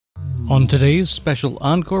On today's special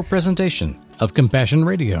encore presentation of Compassion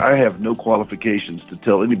Radio. I have no qualifications to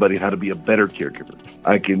tell anybody how to be a better caregiver.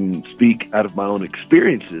 I can speak out of my own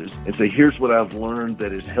experiences and say, here's what I've learned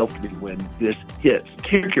that has helped me when this hits.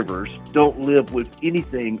 Caregivers don't live with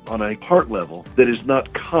anything on a heart level that is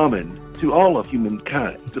not common to all of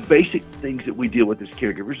humankind. The basic things that we deal with as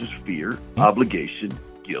caregivers is fear, obligation,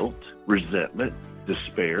 guilt, resentment,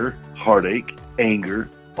 despair, heartache, anger,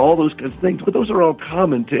 all those kinds of things. But those are all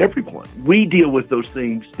common to everyone. We deal with those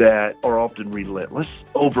things that are often relentless,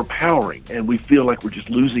 overpowering, and we feel like we're just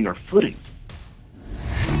losing our footing.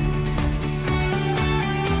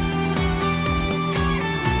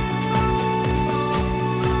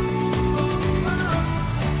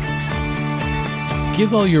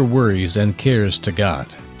 Give all your worries and cares to God,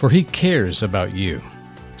 for He cares about you.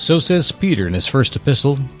 So says Peter in his first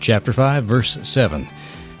epistle, chapter 5, verse 7.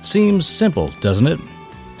 Seems simple, doesn't it?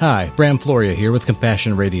 Hi, Bram Floria here with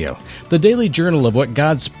Compassion Radio, the daily journal of what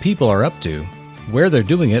God's people are up to, where they're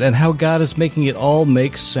doing it, and how God is making it all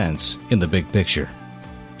make sense in the big picture.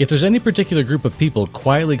 If there's any particular group of people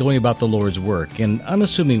quietly going about the Lord's work in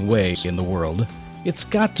unassuming ways in the world, it's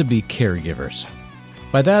got to be caregivers.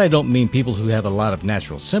 By that I don't mean people who have a lot of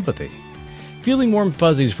natural sympathy. Feeling warm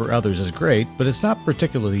fuzzies for others is great, but it's not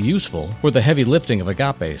particularly useful for the heavy lifting of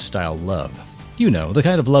agape-style love. You know, the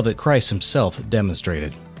kind of love that Christ Himself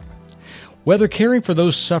demonstrated. Whether caring for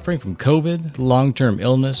those suffering from COVID, long-term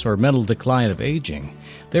illness, or mental decline of aging,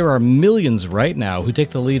 there are millions right now who take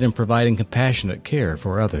the lead in providing compassionate care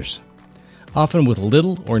for others. Often with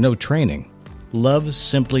little or no training, love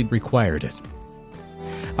simply required it.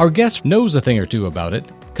 Our guest knows a thing or two about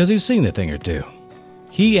it because he's seen a thing or two.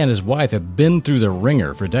 He and his wife have been through the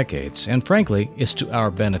ringer for decades, and frankly, it's to our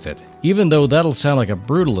benefit, even though that'll sound like a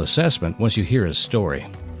brutal assessment once you hear his story.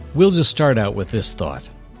 We'll just start out with this thought.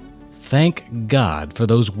 Thank God for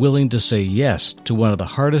those willing to say yes to one of the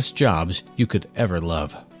hardest jobs you could ever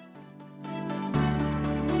love.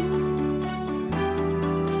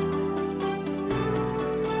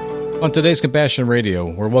 On today's Compassion Radio,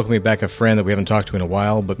 we're welcoming back a friend that we haven't talked to in a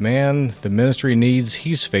while, but man, the ministry needs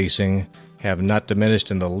he's facing have not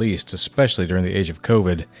diminished in the least, especially during the age of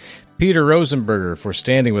COVID. Peter Rosenberger for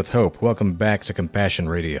Standing with Hope. Welcome back to Compassion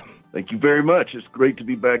Radio. Thank you very much. It's great to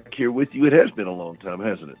be back here with you. It has been a long time,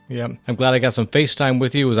 hasn't it? Yeah, I'm glad I got some FaceTime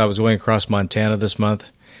with you as I was going across Montana this month,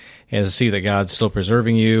 and to see that God's still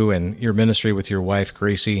preserving you and your ministry with your wife,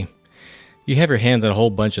 Gracie. You have your hands on a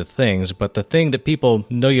whole bunch of things, but the thing that people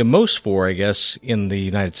know you most for, I guess, in the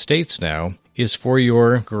United States now, is for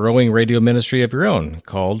your growing radio ministry of your own,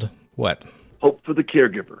 called what? Hope for the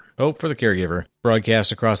Caregiver. Hope for the Caregiver.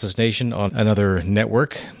 Broadcast across this nation on another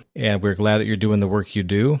network, and we're glad that you're doing the work you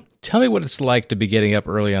do. Tell me what it's like to be getting up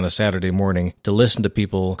early on a Saturday morning to listen to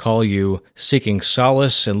people call you seeking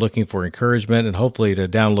solace and looking for encouragement and hopefully to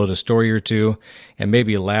download a story or two and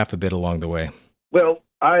maybe laugh a bit along the way. Well,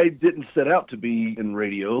 I didn't set out to be in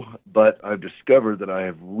radio, but I've discovered that I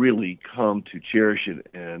have really come to cherish it,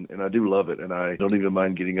 and I do love it, and I don't even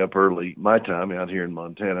mind getting up early. My time out here in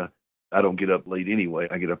Montana, I don't get up late anyway.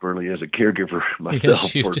 I get up early as a caregiver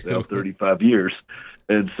myself for now 35 years.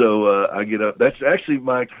 And so I get up. That's actually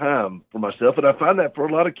my time for myself. And I find that for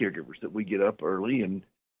a lot of caregivers that we get up early and,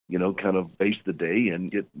 you know, kind of face the day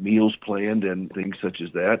and get meals planned and things such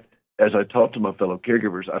as that. As I talk to my fellow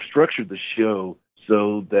caregivers, I've structured the show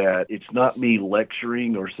so that it's not me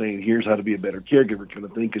lecturing or saying, here's how to be a better caregiver kind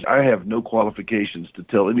of thing, because I have no qualifications to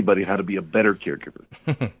tell anybody how to be a better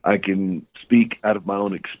caregiver. I can speak out of my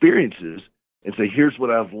own experiences and say, here's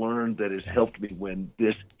what I've learned that has helped me when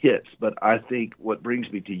this hits. But I think what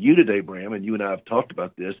brings me to you today, Bram, and you and I have talked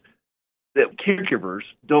about this, that caregivers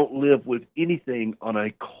don't live with anything on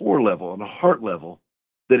a core level, on a heart level,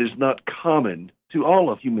 that is not common to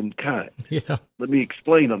all of humankind. Yeah. Let me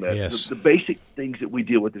explain on that. Yes. The basic things that we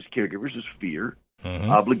deal with as caregivers is fear,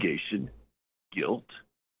 obligation, guilt,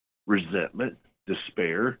 resentment,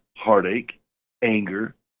 despair, heartache,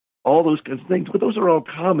 anger, all those kinds of things. But those are all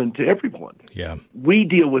common to everyone. Yeah. We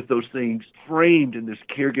deal with those things framed in this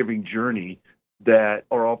caregiving journey that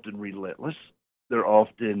are often relentless. They're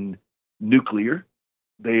often nuclear.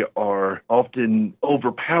 They are often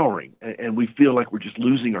overpowering, and we feel like we're just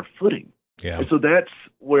losing our footing. Yeah. And so that's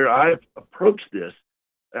where I've approached this.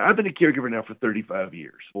 I've been a caregiver now for 35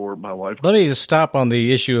 years for my wife. Let me just stop on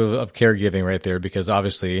the issue of caregiving right there, because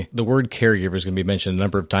obviously the word caregiver is going to be mentioned a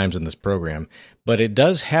number of times in this program, but it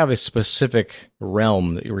does have a specific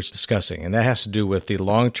realm that you were discussing, and that has to do with the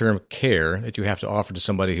long-term care that you have to offer to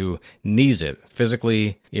somebody who needs it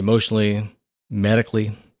physically, emotionally,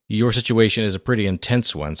 medically. Your situation is a pretty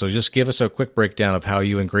intense one, so just give us a quick breakdown of how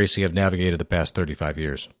you and Gracie have navigated the past 35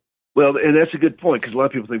 years. Well, and that's a good point, because a lot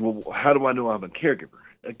of people think, well, how do I know I'm a caregiver?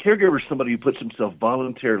 A caregiver is somebody who puts himself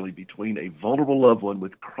voluntarily between a vulnerable loved one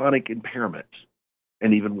with chronic impairments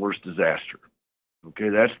and even worse, disaster. Okay,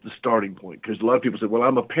 that's the starting point, because a lot of people say, well,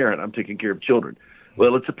 I'm a parent, I'm taking care of children.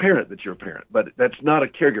 Well, it's apparent that you're a parent, but that's not a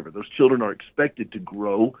caregiver. Those children are expected to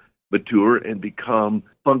grow, mature, and become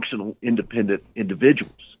functional, independent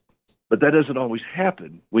individuals. But that doesn't always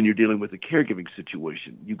happen when you're dealing with a caregiving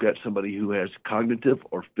situation. You've got somebody who has cognitive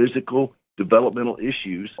or physical developmental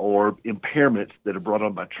issues or impairments that are brought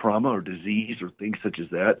on by trauma or disease or things such as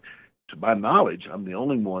that. To my knowledge, I'm the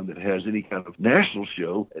only one that has any kind of national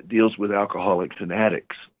show that deals with alcoholics and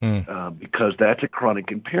addicts, because that's a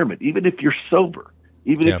chronic impairment. Even if you're sober,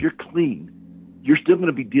 even if you're clean, you're still going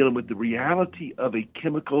to be dealing with the reality of a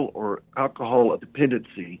chemical or alcohol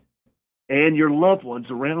dependency, and your loved ones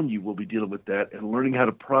around you will be dealing with that and learning how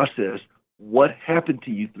to process what happened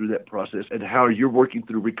to you through that process and how you're working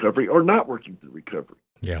through recovery or not working through recovery.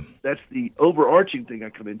 Yeah. That's the overarching thing I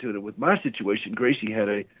come into. And with my situation, Gracie had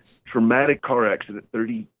a traumatic car accident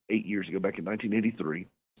 38 years ago, back in 1983.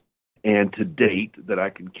 And to date, that I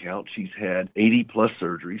can count, she's had 80-plus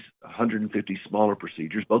surgeries, 150 smaller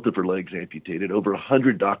procedures, both of her legs amputated. Over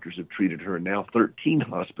 100 doctors have treated her, and now 13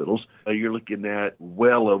 hospitals. You're looking at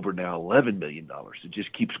well over now $11 million. It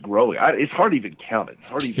just keeps growing. It's hard to even count it. It's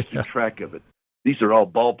hard to even keep track of it. These are all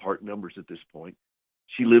ballpark numbers at this point.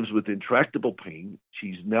 She lives with intractable pain.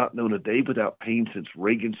 She's not known a day without pain since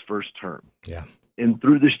Reagan's first term. Yeah. And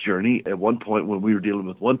through this journey, at one point when we were dealing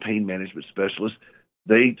with one pain management specialist,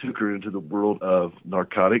 they took her into the world of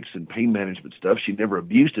narcotics and pain management stuff. She never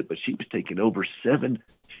abused it, but she was taking over 7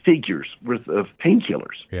 figures worth of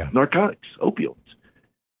painkillers, narcotics, opioids.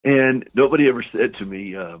 And nobody ever said to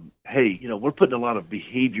me, hey, we're putting a lot of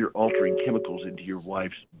behavior-altering chemicals into your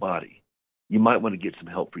wife's body. You might want to get some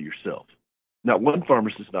help for yourself. Not one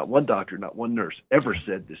pharmacist, not one doctor, not one nurse ever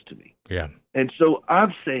said this to me. Yeah. And so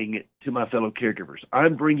I'm saying it to my fellow caregivers.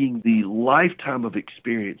 I'm bringing the lifetime of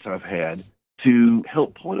experience I've had to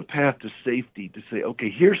help point a path to safety, to say,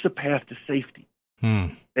 okay, here's the path to safety.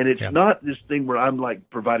 And it's not this thing where I'm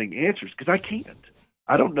like providing answers, because I can't.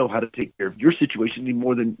 I don't know how to take care of your situation any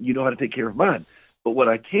more than you know how to take care of mine. But what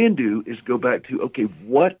I can do is go back to, okay,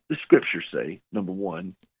 what the scriptures say, number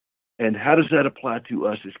one, and how does that apply to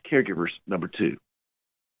us as caregivers, number two.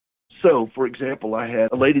 So, for example, I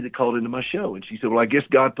had a lady that called into my show, and she said, well, I guess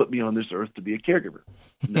God put me on this earth to be a caregiver.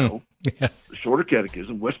 No. The Shorter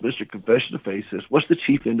Catechism, Westminster Confession of Faith says, what's the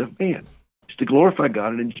chief end of man? It's to glorify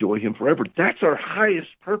God and enjoy him forever. That's our highest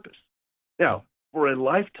purpose. Now, for a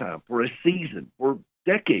lifetime, for a season, for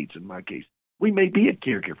decades in my case, we may be a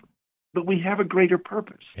caregiver, but we have a greater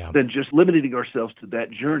purpose than just limiting ourselves to that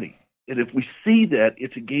journey. And if we see that,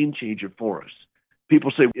 it's a game changer for us.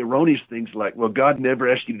 People say erroneous things like, well, God never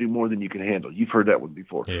asked you to do more than you can handle. You've heard that one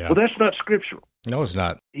before. Yeah. Well, that's not scriptural. No, it's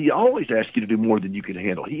not. He always asks you to do more than you can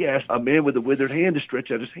handle. He asked a man with a withered hand to stretch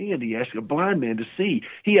out his hand. He asked a blind man to see.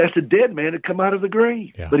 He asked a dead man to come out of the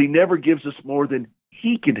grave. Yeah. But he never gives us more than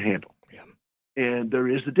he can handle. Yeah. And there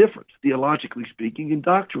is a difference, theologically speaking and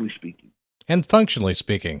doctrinally speaking. And functionally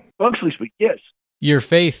speaking. Functionally speaking, yes. Your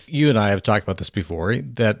faith, you and I have talked about this before,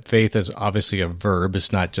 that faith is obviously a verb.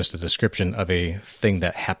 It's not just a description of a thing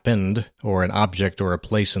that happened or an object or a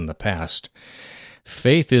place in the past.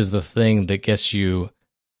 Faith is the thing that gets you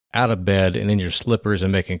out of bed and in your slippers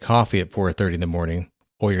and making coffee at 4:30 in the morning,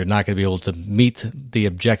 or you're not going to be able to meet the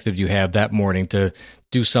objective you have that morning to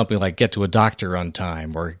do something like get to a doctor on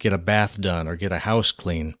time or get a bath done or get a house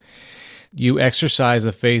clean. You exercise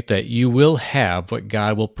the faith that you will have what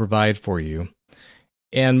God will provide for you.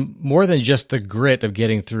 And more than just the grit of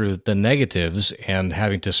getting through the negatives and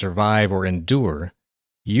having to survive or endure,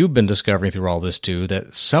 you've been discovering through all this too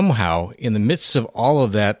that somehow in the midst of all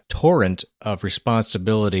of that torrent of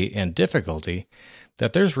responsibility and difficulty,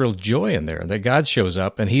 that there's real joy in there, that God shows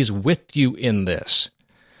up and he's with you in this.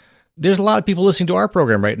 There's a lot of people listening to our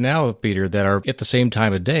program right now, Peter, that are at the same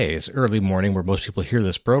time of day. It's early morning where most people hear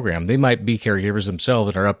this program. They might be caregivers themselves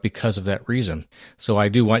and are up because of that reason. So I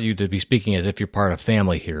do want you to be speaking as if you're part of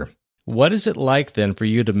family here. What is it like then for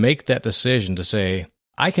you to make that decision to say,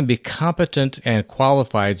 I can be competent and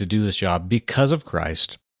qualified to do this job because of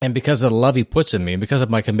Christ and because of the love he puts in me and because of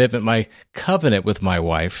my commitment, my covenant with my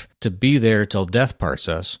wife to be there till death parts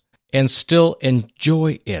us and still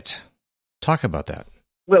enjoy it? Talk about that.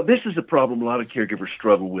 Well, this is a problem a lot of caregivers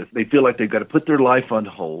struggle with. They feel like they've got to put their life on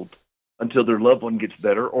hold until their loved one gets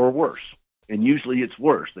better or worse. And usually it's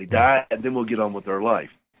worse. They die, and then we'll get on with our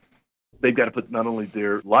life. They've got to put not only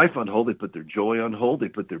their life on hold, they put their joy on hold, they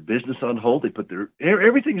put their business on hold, they put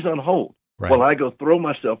everything's on hold. Right. Well, I go throw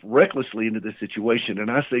myself recklessly into this situation, and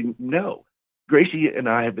I say, no. Gracie and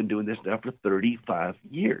I have been doing this now for 35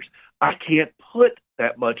 years. I can't put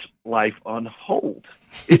that much life on hold.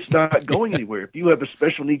 It's not going anywhere. If you have a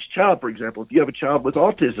special needs child, for example, if you have a child with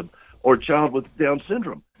autism or a child with Down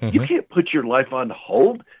syndrome, you can't put your life on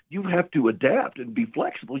hold. You have to adapt and be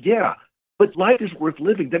flexible. Yeah, but life is worth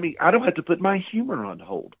living. I mean, I don't have to put my humor on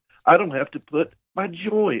hold. I don't have to put my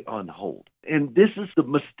joy on hold. And this is the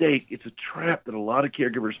mistake. It's a trap that a lot of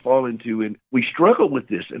caregivers fall into, and we struggle with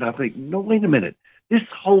this. And I think, no, wait a minute. This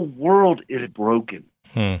whole world is broken.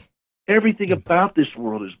 Everything about this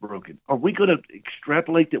world is broken. Are we going to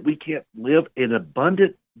extrapolate that we can't live an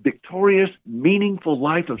abundant, victorious, meaningful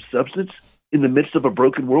life of substance in the midst of a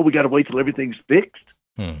broken world? We got to wait till everything's fixed?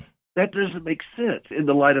 That doesn't make sense in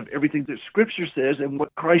the light of everything that Scripture says and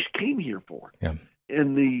what Christ came here for. Yeah.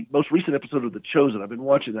 In the most recent episode of The Chosen, I've been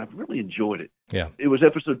watching, I've really enjoyed it. Yeah. It was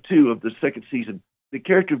episode 2 of the second season. The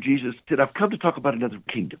character of Jesus said, I've come to talk about another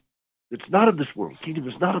kingdom. It's not of this world. Kingdom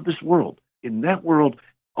is not of this world. In that world,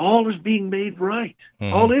 all is being made right.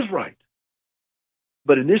 All is right.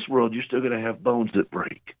 But in this world, you're still going to have bones that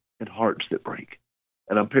break and hearts that break.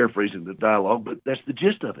 And I'm paraphrasing the dialogue, but that's the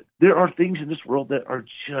gist of it. There are things in this world that are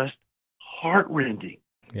just heartrending.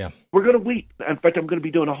 Yeah. We're going to weep. In fact, I'm going to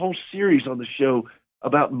be doing a whole series on the show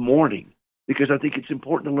about mourning, because I think it's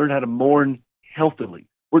important to learn how to mourn healthily.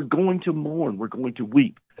 We're going to mourn. We're going to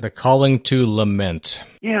weep. The calling to lament.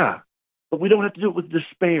 Yeah, but we don't have to do it with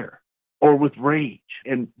despair or with rage.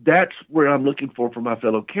 And that's where I'm looking for my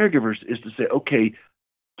fellow caregivers, is to say, okay,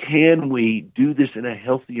 can we do this in a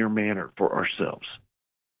healthier manner for ourselves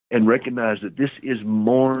and recognize that this is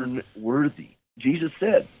mourn-worthy? Jesus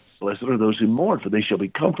said, blessed are those who mourn, for they shall be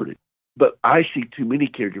comforted. But I see too many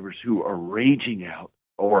caregivers who are raging out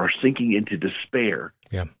or are sinking into despair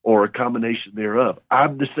or a combination thereof.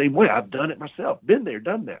 I'm the same way. I've done it myself. Been there,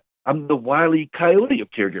 done that. I'm the Wile E. Coyote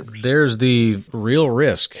of caregivers. There's the real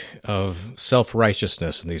risk of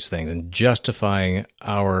self-righteousness in these things and justifying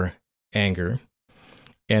our anger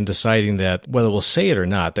and deciding that, whether we'll say it or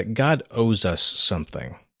not, that God owes us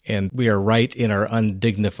something. And we are right in our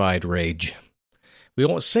undignified rage. We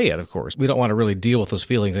won't say it, of course. We don't want to really deal with those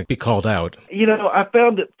feelings and be called out. You know, I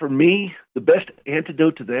found that for me, the best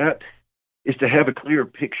antidote to that is to have a clear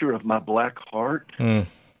picture of my black heart.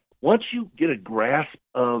 Once you get a grasp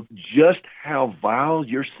of just how vile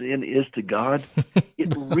your sin is to God,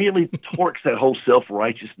 it really torques that whole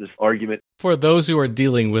self-righteousness argument. For those who are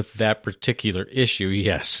dealing with that particular issue,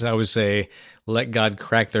 yes, I would say let God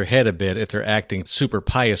crack their head a bit if they're acting super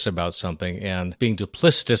pious about something and being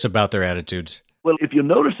duplicitous about their attitudes. Well, if you'll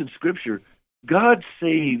notice in Scripture,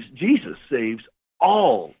 Jesus saves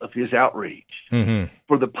all of his outrage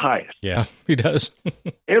for the pious. Yeah, he does.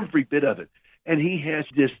 Every bit of it. And he has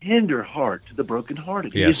this tender heart to the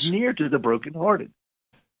brokenhearted. Yes. He is near to the brokenhearted.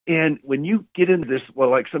 And when you get into this,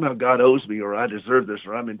 well, like somehow God owes me, or I deserve this,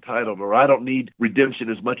 or I'm entitled, or I don't need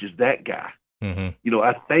redemption as much as that guy. You know,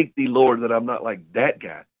 I thank thee, Lord, that I'm not like that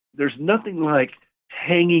guy. There's nothing like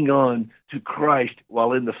hanging on to Christ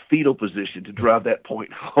while in the fetal position to drive that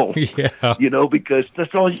point home. You know, because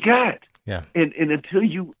that's all you got. Yeah. And until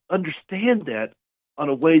you understand that on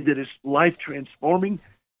a way that is life transforming,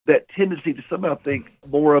 that tendency to somehow think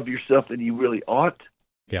more of yourself than you really ought.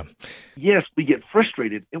 Yeah. Yes, we get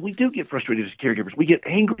frustrated, and we do get frustrated as caregivers. We get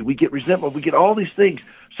angry, we get resentful, we get all these things.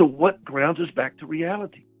 So what grounds us back to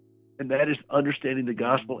reality? And that is understanding the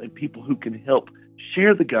gospel and people who can help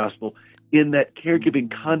share the gospel in that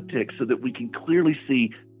caregiving context so that we can clearly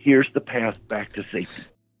see here's the path back to safety.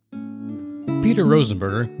 Peter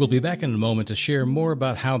Rosenberger will be back in a moment to share more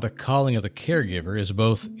about how the calling of the caregiver is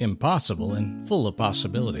both impossible and full of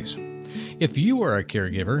possibilities. If you are a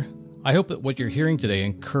caregiver, I hope that what you're hearing today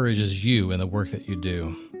encourages you in the work that you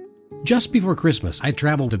do. Just before Christmas, I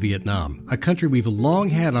traveled to Vietnam, a country we've long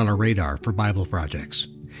had on our radar for Bible projects.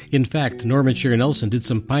 In fact, Norman Shear Nelson did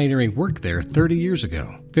some pioneering work there 30 years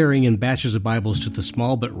ago, ferrying in batches of Bibles to the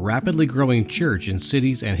small but rapidly growing church in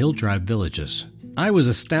cities and hill tribe villages. I was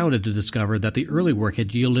astounded to discover that the early work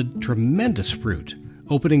had yielded tremendous fruit,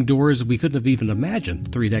 opening doors we couldn't have even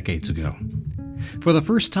imagined 3 decades ago. For the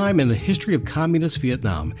first time in the history of communist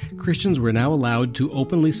Vietnam, Christians were now allowed to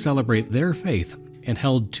openly celebrate their faith and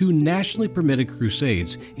held 2 nationally permitted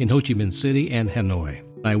crusades in Ho Chi Minh City and Hanoi.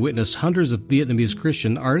 I witnessed hundreds of Vietnamese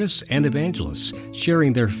Christian artists and evangelists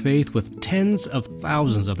sharing their faith with tens of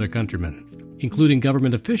thousands of their countrymen, including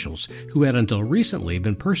government officials who had until recently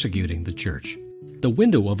been persecuting the church. The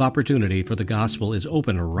window of opportunity for the gospel is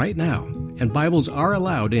open right now, and Bibles are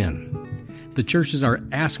allowed in. The churches are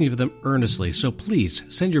asking for them earnestly, so please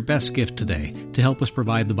send your best gift today to help us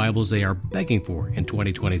provide the Bibles they are begging for in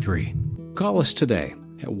 2023. Call us today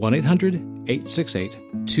at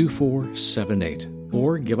 1-800-868-2478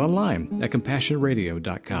 or give online at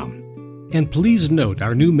CompassionRadio.com. And please note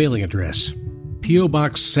our new mailing address, P.O.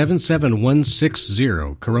 Box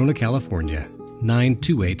 77160, Corona, California,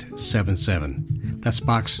 92877. That's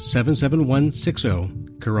Box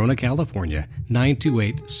 77160, Corona, California,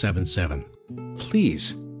 92877.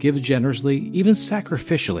 Please give generously, even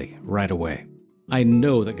sacrificially, right away. I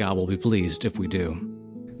know that God will be pleased if we do.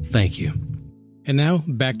 Thank you. And now,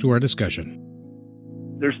 back to our discussion.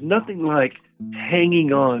 There's nothing like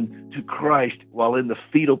hanging on to Christ while in the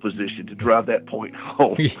fetal position to drive that point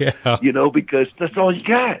home. Yeah. Because that's all you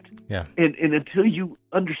got. Yeah. And until you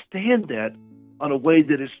understand that on a way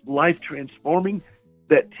that is life transforming,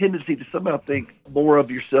 that tendency to somehow think more of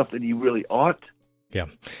yourself than you really ought. Yeah.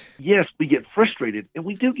 Yes, we get frustrated, and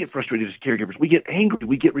we do get frustrated as caregivers. We get angry,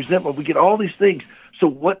 we get resentful, we get all these things. So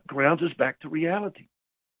what grounds us back to reality?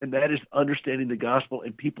 And that is understanding the gospel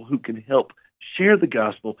and people who can help share the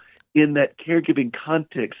gospel in that caregiving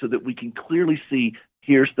context so that we can clearly see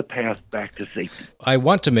here's the path back to safety. I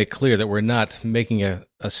want to make clear that we're not making a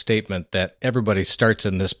statement that everybody starts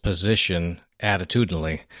in this position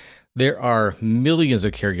attitudinally. There are millions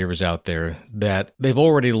of caregivers out there that they've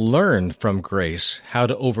already learned from grace how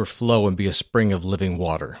to overflow and be a spring of living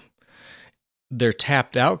water. They're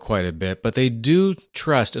tapped out quite a bit, but they do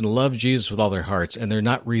trust and love Jesus with all their hearts, and they're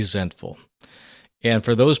not resentful. And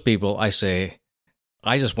for those people, I say,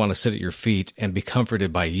 I just want to sit at your feet and be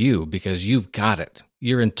comforted by you because you've got it.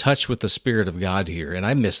 You're in touch with the Spirit of God here, and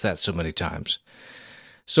I miss that so many times.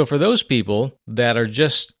 So for those people that are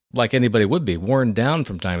just like anybody would be, worn down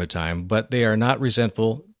from time to time, but they are not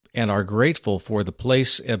resentful and are grateful for the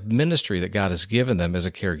place of ministry that God has given them as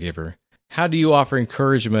a caregiver, how do you offer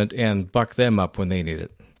encouragement and buck them up when they need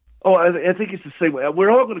it? Oh, I think it's the same way.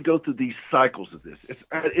 We're all going to go through these cycles of this.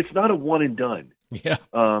 It's not a one and done. Yeah.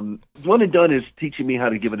 One and done is teaching me how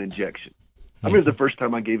to give an injection. I remember the first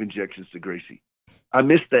time I gave injections to Gracie. I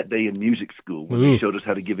missed that day in music school when they showed us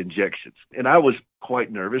how to give injections. And I was quite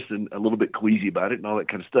nervous and a little bit queasy about it and all that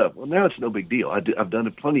kind of stuff. Well, now it's no big deal. I've done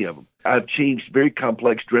plenty of them. I've changed very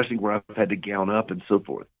complex dressing where I've had to gown up and so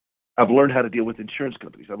forth. I've learned how to deal with insurance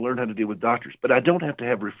companies. I've learned how to deal with doctors. But I don't have to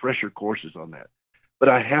have refresher courses on that. But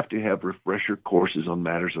I have to have refresher courses on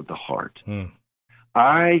matters of the heart.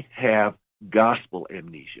 I have gospel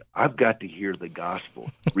amnesia. I've got to hear the gospel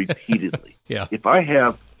repeatedly. Yeah. If I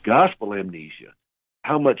have gospel amnesia,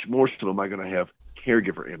 how much more so am I going to have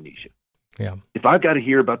caregiver amnesia? Yeah. If I've got to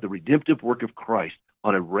hear about the redemptive work of Christ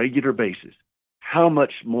on a regular basis, how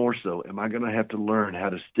much more so am I going to have to learn how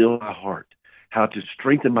to still my heart, how to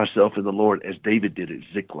strengthen myself in the Lord as David did at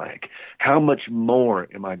Ziklag? How much more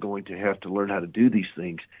am I going to have to learn how to do these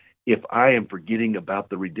things if I am forgetting about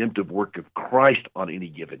the redemptive work of Christ on any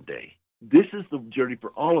given day? This is the journey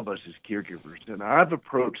for all of us as caregivers, and I've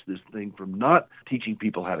approached this thing from not teaching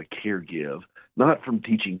people how to caregive, not from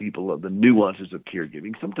teaching people the nuances of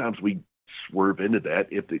caregiving. Sometimes we swerve into that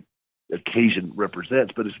if the occasion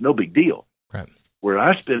represents, but it's no big deal. Right. Where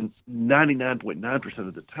I spend 99.9%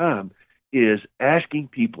 of the time is asking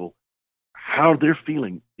people how they're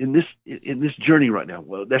feeling in this journey right now.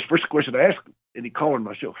 Well, that's the first question I ask any caller on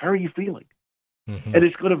my show. How are you feeling? Mm-hmm. And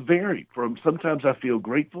it's going to vary from sometimes I feel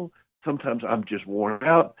grateful, sometimes I'm just worn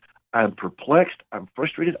out, I'm perplexed, I'm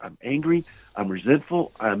frustrated, I'm angry, I'm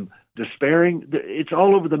resentful, I'm despairing. It's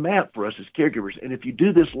all over the map for us as caregivers. And if you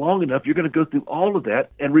do this long enough, you're going to go through all of that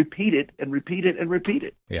and repeat it and repeat it and repeat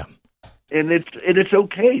it. Yeah. And it's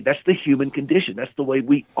okay. That's the human condition. That's the way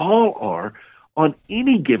we all are on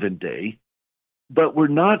any given day. But we're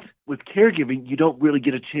not, with caregiving, you don't really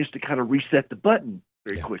get a chance to kind of reset the button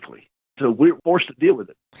very quickly. So we're forced to deal with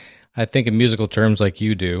it. I think in musical terms like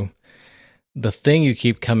you do, the thing you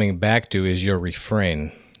keep coming back to is your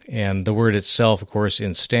refrain. And the word itself, of course,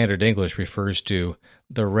 in standard English refers to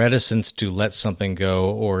the reticence to let something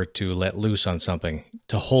go or to let loose on something,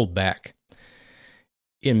 to hold back.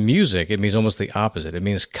 In music, it means almost the opposite. It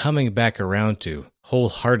means coming back around to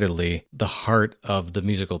wholeheartedly the heart of the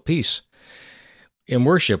musical piece. In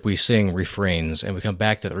worship, we sing refrains, and we come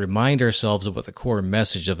back to that, remind ourselves of what the core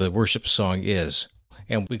message of the worship song is.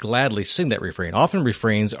 And we gladly sing that refrain. Often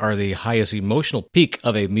refrains are the highest emotional peak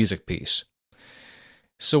of a music piece.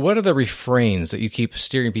 So what are the refrains that you keep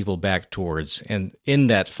steering people back towards, and in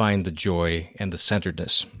that find the joy and the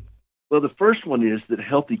centeredness? Well, the first one is that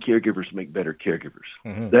healthy caregivers make better caregivers.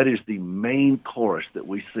 Mm-hmm. That is the main chorus that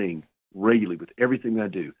we sing regularly with everything I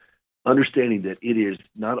do. understanding that it is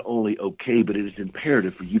not only okay, but it is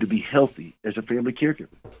imperative for you to be healthy as a family caregiver.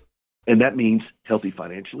 And that means healthy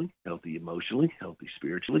financially, healthy emotionally, healthy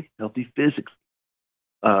spiritually, healthy physically.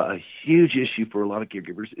 A huge issue for a lot of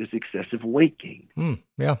caregivers is excessive weight gain.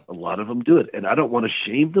 Yeah. A lot of them do it. And I don't want to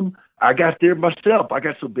shame them. I got there myself. I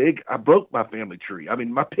got so big, I broke my family tree. I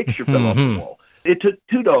mean, my picture fell off the wall. It took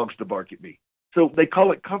 2 dogs to bark at me. So they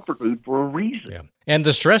call it comfort food for a reason. Yeah. And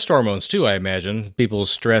the stress hormones, too, I imagine.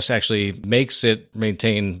 People's stress actually makes it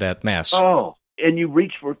maintain that mass. Oh, and you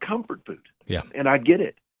reach for comfort food. Yeah. And I get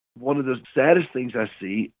it. One of the saddest things I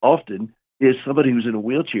see often is somebody who's in a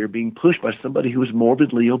wheelchair being pushed by somebody who is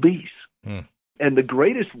morbidly obese. And the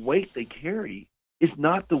greatest weight they carry is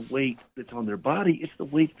not the weight that's on their body, it's the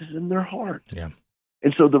weight that's in their heart. Yeah.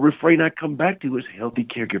 And so the refrain I come back to is healthy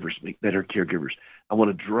caregivers make better caregivers. I want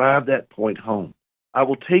to drive that point home. I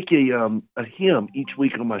will take a hymn each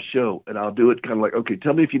week on my show, and I'll do it kind of like, okay,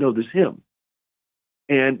 tell me if you know this hymn.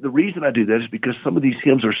 And the reason I do that is because some of these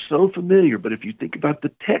hymns are so familiar, but if you think about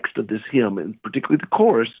the text of this hymn, and particularly the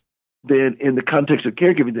chorus, then in the context of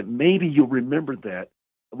caregiving, that maybe you'll remember that.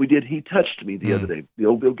 We did He Touched Me the other day, the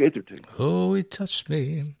old Bill Gaither tune. Oh, He touched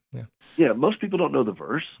me. Yeah. Yeah, most people don't know the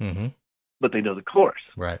verse, but they know the chorus.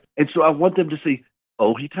 Right. And so I want them to see,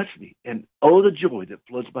 oh, He touched me. And oh, the joy that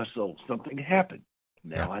floods my soul. Something happened.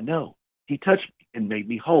 Now I know. He touched me and made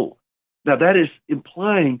me whole. Now that is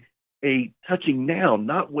implying a touching now,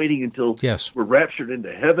 not waiting until we're raptured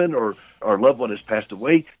into heaven or our loved one has passed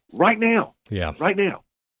away. Right now. Yeah. Right now.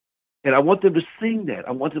 And I want them to sing that.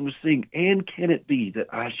 I want them to sing, and can it be that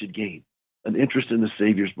I should gain an interest in the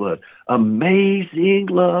Savior's blood? Amazing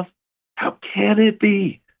love. How can it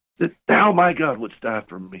be that thou, my God, wouldst die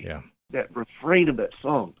for me? Yeah. That refrain of that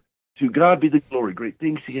song. To God be the glory, great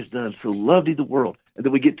things He has done. So loved He the world. And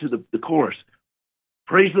then we get to the chorus.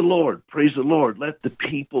 Praise the Lord, let the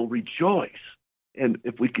people rejoice. And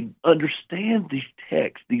if we can understand these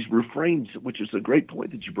texts, these refrains, which is a great point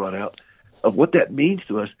that you brought out, of what that means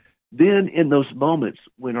to us, then in those moments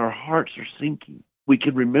when our hearts are sinking, we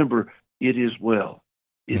can remember, it is well.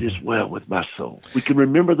 It is well with my soul. We can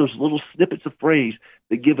remember those little snippets of phrase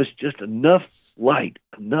that give us just enough light,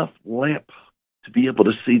 enough lamp to be able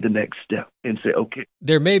to see the next step and say, okay.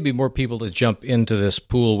 There may be more people that jump into this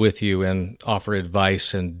pool with you and offer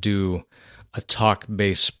advice and do a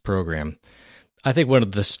talk-based program. I think one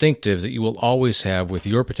of the distinctives that you will always have with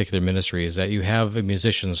your particular ministry is that you have a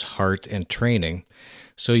musician's heart and training.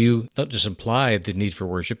 So you don't just imply the need for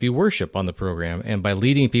worship, you worship on the program. And by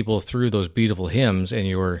leading people through those beautiful hymns and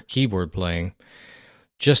your keyboard playing,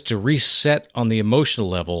 just to reset on the emotional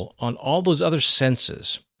level on all those other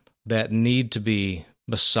senses that need to be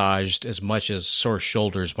massaged as much as sore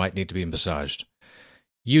shoulders might need to be massaged.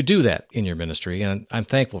 You do that in your ministry, and I'm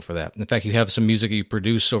thankful for that. In fact, you have some music you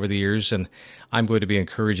produce over the years, and I'm going to be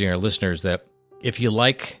encouraging our listeners that if you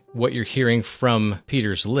like what you're hearing from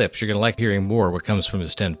Peter's lips, you're going to like hearing more what comes from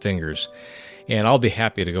his 10 fingers. And I'll be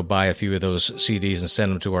happy to go buy a few of those CDs and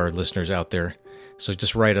send them to our listeners out there. So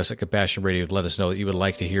just write us at Compassion Radio to let us know that you would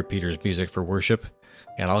like to hear Peter's music for worship,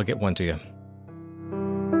 and I'll get one to you.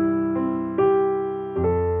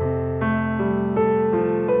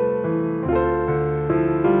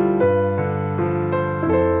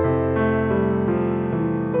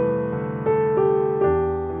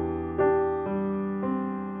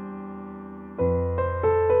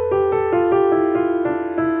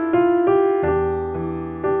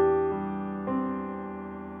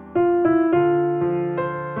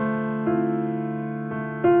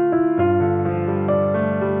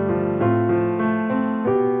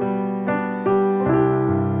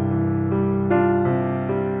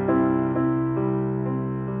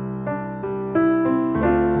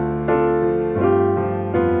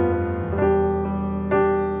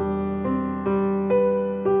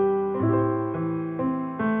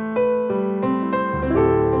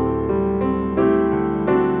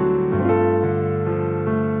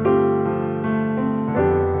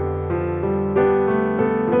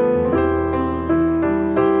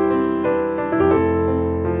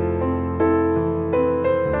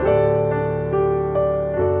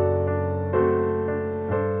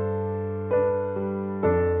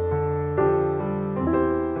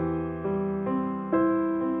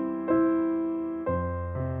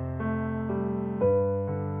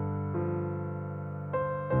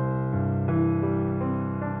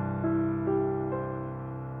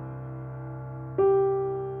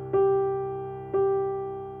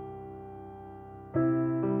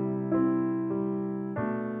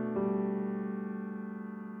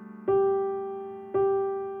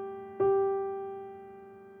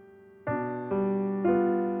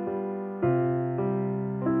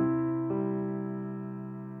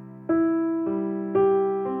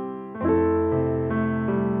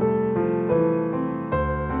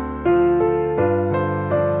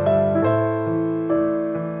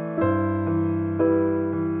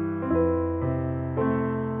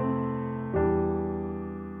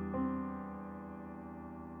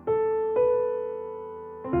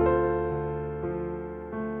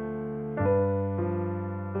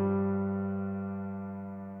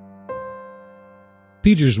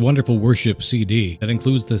 Peter's wonderful worship CD that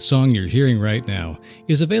includes the song you're hearing right now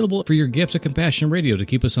is available for your gift to Compassion Radio to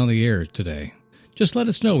keep us on the air today. Just let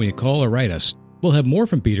us know when you call or write us. We'll have more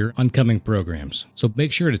from Peter on coming programs, so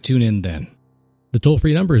make sure to tune in then. The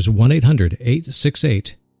toll-free number is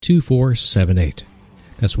 1-800-868-2478.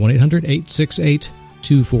 That's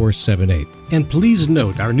 1-800-868-2478. And please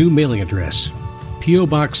note our new mailing address, P.O.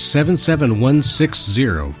 Box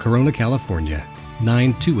 77160, Corona, California,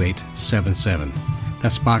 92877.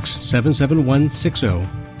 That's Box 77160,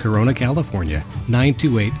 Corona, California,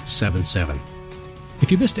 92877.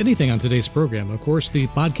 If you missed anything on today's program, of course, the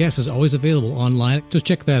podcast is always available online, so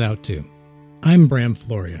check that out too. I'm Bram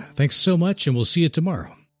Floria. Thanks so much, and we'll see you tomorrow.